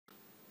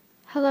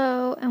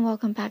Hello and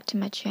welcome back to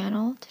my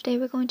channel. Today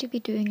we're going to be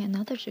doing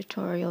another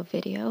tutorial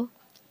video.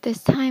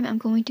 This time I'm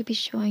going to be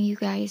showing you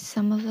guys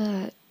some of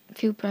the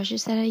few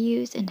brushes that I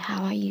use and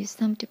how I use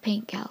them to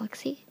paint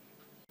Galaxy.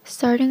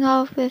 Starting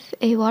off with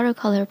a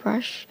watercolor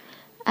brush,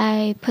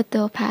 I put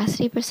the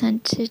opacity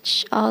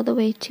percentage all the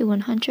way to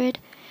 100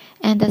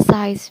 and the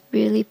size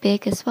really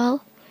big as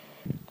well.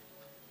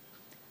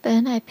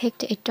 Then I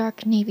picked a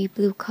dark navy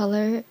blue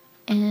color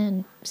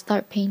and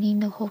start painting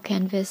the whole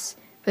canvas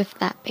with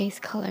that base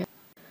color.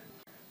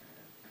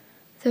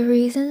 The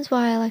reasons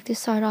why I like to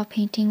start off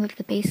painting with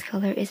the base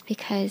color is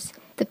because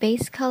the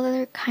base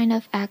color kind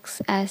of acts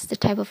as the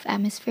type of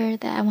atmosphere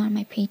that I want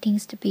my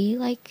paintings to be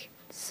like.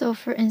 So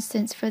for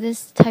instance, for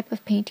this type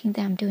of painting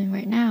that I'm doing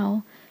right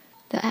now,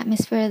 the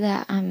atmosphere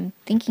that I'm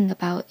thinking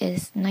about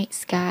is night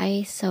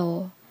sky.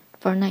 So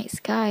for night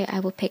sky, I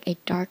will pick a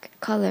dark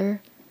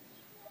color.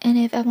 And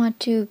if I want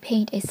to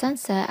paint a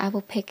sunset, I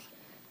will pick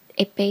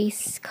a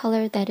base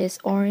color that is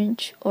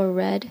orange or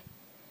red.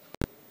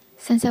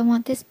 Since I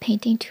want this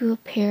painting to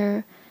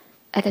appear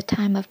at the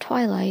time of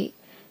twilight,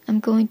 I'm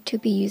going to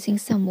be using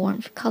some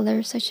warmth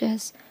colors such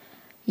as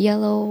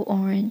yellow,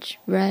 orange,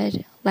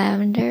 red,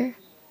 lavender.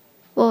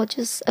 Well,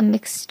 just a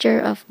mixture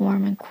of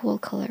warm and cool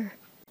color.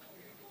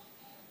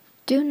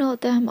 Do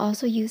note that I'm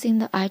also using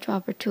the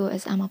eyedropper tool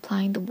as I'm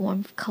applying the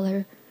warmth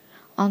color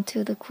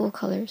onto the cool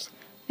colors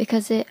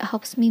because it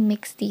helps me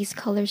mix these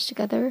colors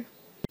together.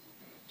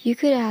 You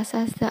could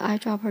access the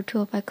eyedropper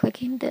tool by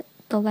clicking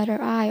the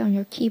letter I on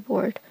your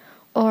keyboard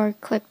or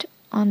clicked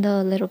on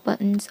the little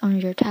buttons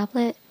on your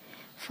tablet.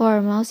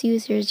 For mouse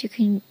users, you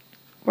can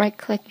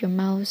right-click your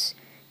mouse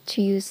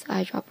to use the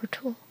eyedropper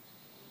tool.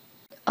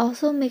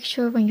 Also make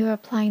sure when you're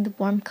applying the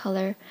warm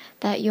color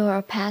that your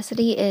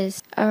opacity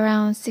is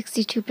around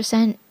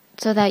 62%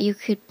 so that you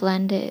could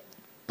blend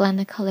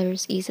the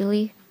colors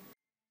easily.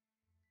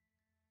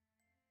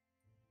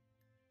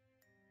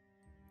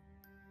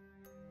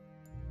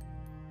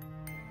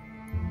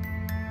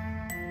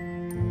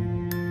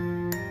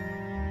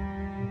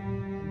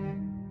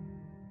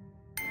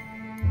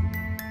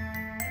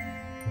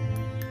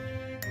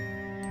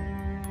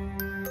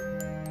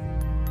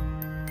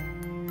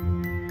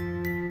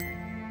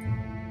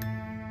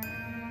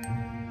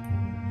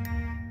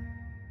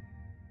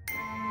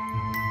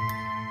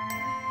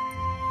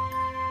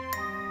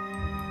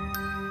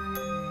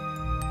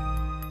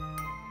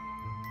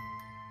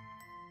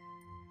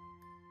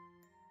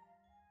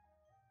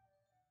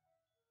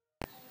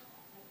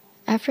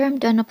 After I'm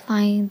done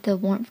applying the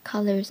warmth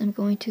colors, I'm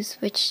going to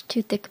switch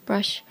to thick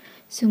brush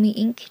Sumi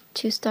ink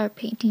to start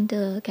painting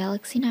the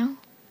Galaxy now.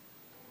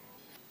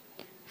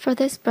 For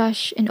this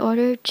brush, in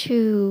order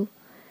to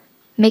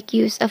make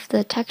use of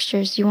the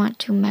textures, you want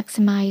to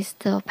maximize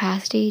the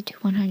opacity to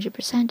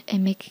 100%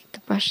 and make the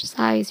brush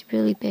size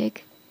really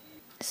big.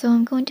 So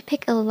I'm going to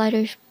pick a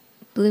lighter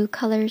blue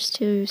colors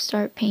to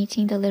start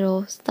painting the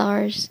little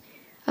stars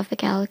of the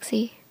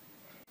Galaxy.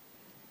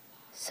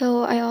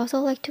 So I also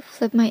like to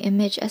flip my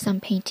image as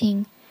I'm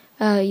painting.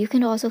 You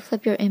can also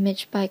flip your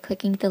image by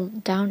clicking the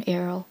down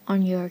arrow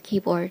on your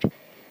keyboard.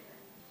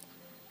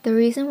 The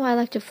reason why I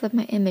like to flip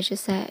my image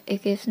is that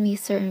it gives me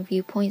certain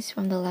viewpoints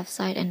from the left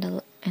side and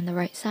the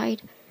right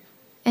side,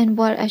 and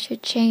what I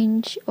should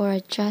change or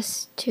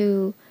adjust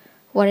to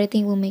what I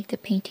think will make the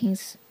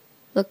paintings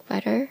look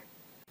better.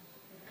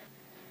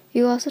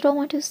 You also don't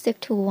want to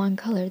stick to one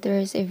color. There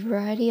is a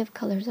variety of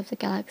colors of the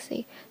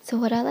Galaxy. So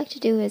what I like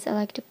to do is I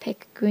like to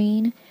pick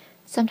green,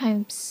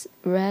 sometimes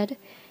red,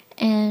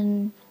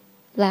 and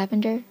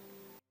lavender.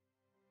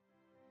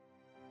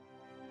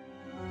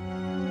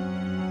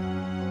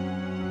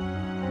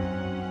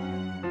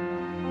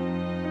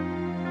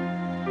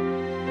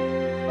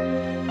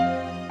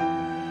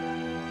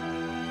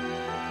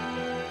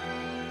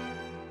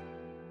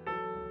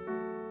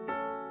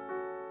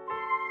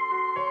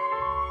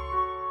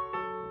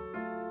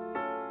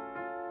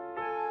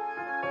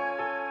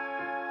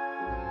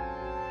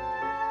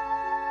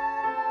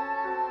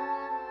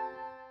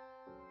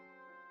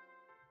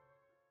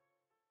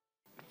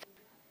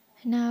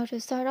 Now to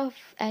start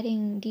off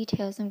adding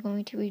details, I'm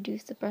going to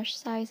reduce the brush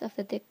size of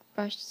the thick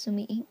brush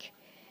Sumi ink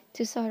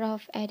to start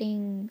off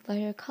adding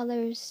lighter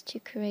colors to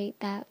create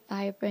that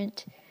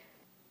vibrant,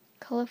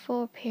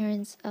 colorful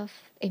appearance of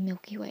a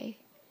Milky Way.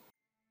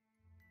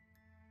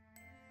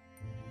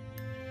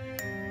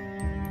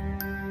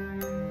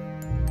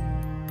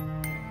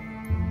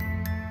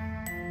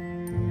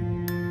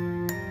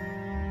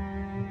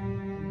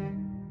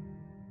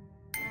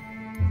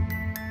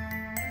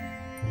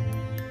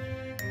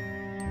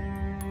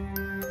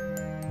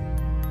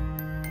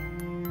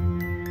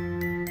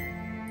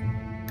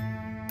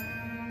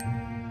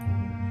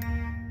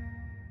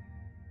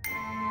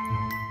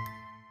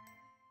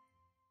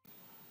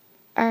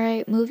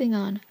 Alright, moving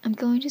on. I'm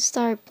going to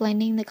start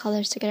blending the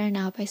colors together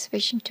now by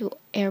switching to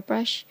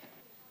airbrush.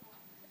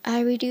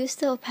 I reduced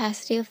the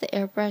opacity of the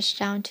airbrush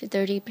down to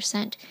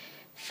 30%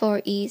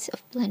 for ease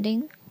of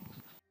blending.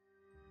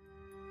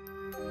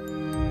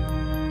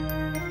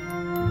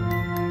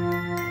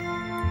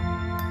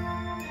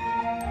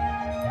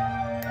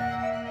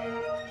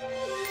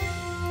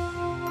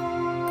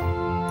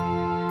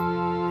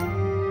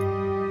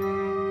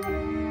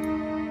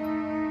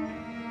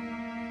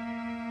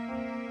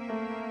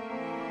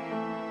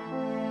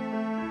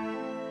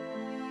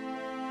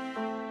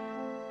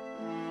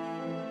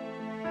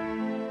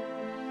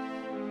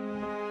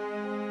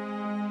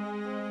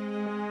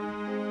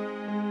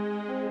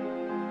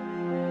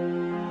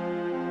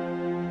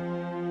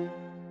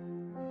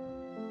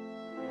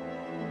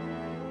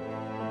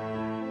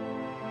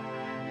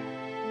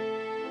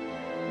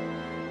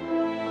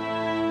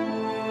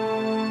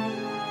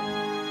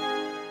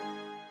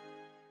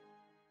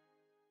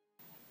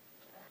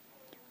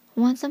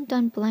 Once I'm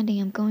done blending,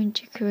 I'm going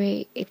to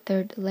create a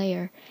third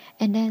layer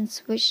and then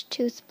switch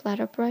to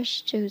splatter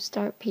brush to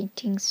start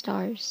painting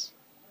stars.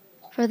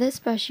 For this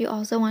brush, you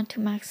also want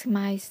to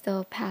maximize the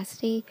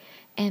opacity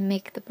and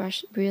make the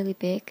brush really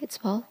big as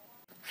well.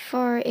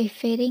 For a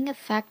fading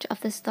effect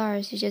of the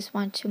stars, you just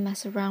want to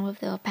mess around with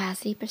the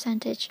opacity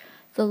percentage.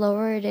 The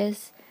lower it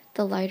is,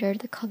 the lighter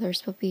the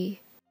colors will be.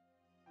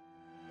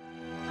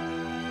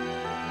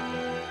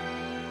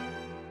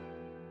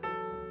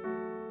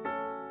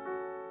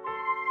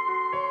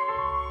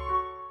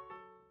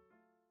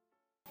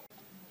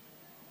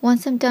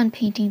 Once I'm done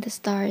painting the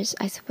stars,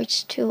 I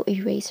switch to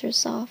Eraser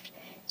Soft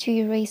to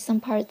erase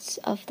some parts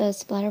of the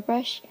splatter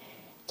brush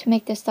to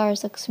make the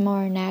stars look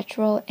more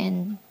natural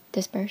and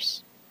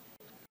disperse.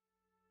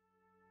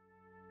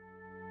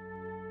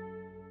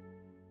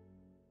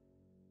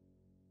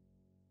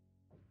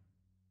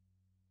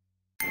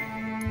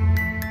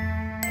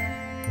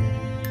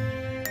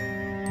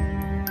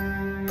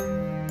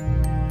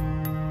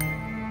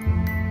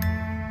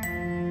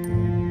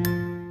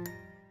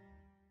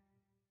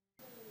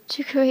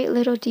 To create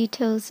little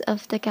details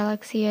of the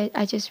galaxy,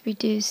 I just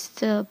reduced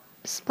the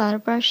splatter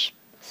brush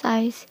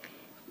size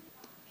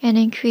and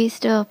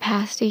increased the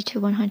opacity to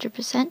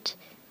 100%.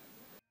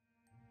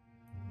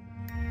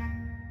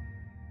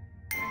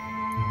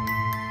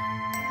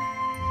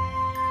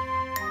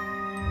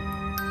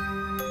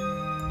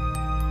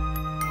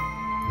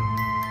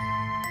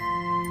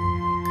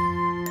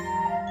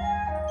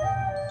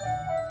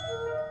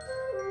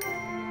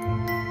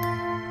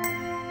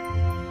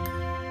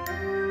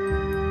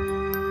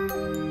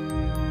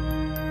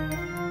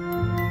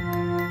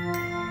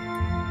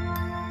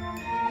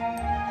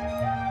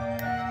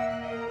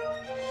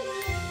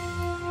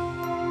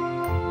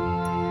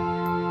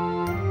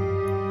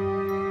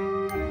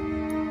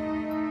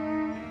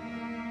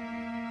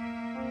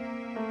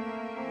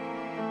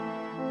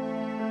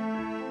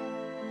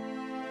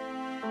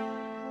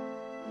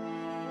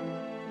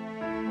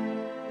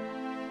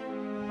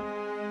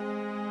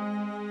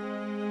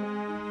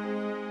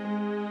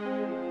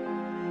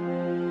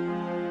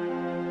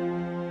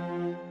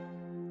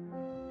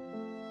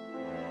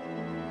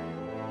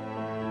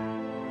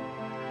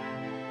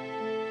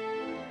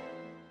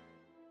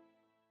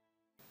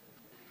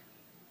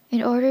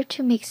 In order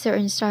to make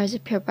certain stars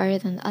appear brighter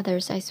than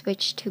others, I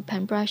switch to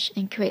pen brush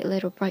and create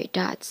little bright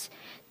dots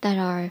that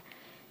are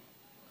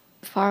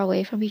far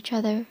away from each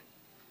other.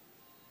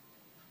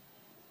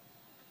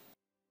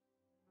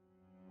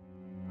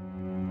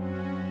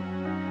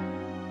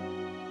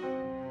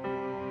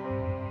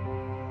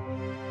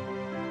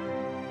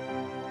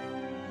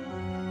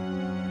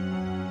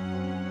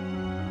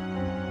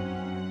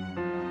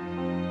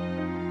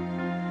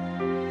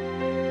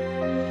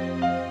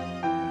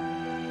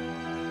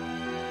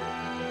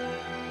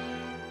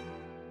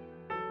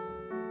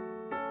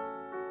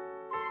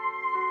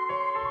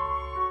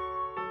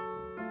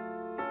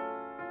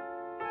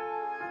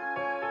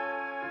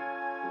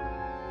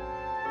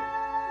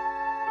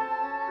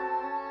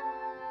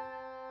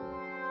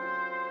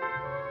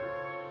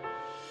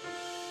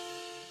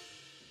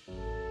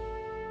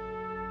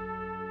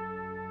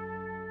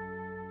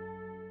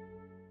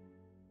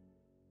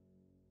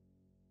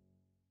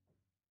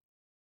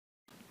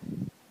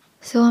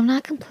 So I'm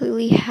not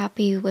completely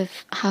happy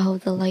with how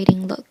the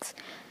lighting looks.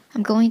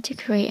 I'm going to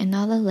create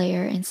another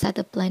layer and set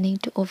the blending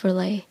to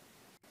overlay.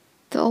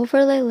 The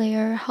overlay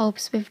layer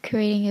helps with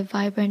creating a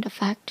vibrant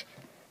effect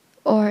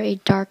or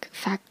a dark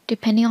effect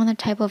depending on the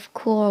type of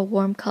cool or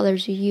warm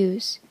colors you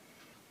use.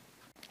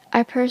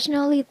 I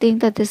personally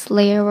think that this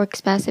layer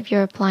works best if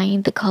you're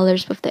applying the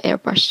colors with the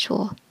airbrush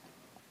tool.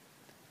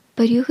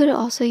 But you could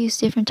also use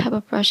different type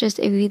of brushes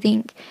if you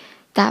think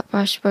that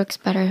brush works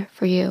better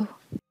for you.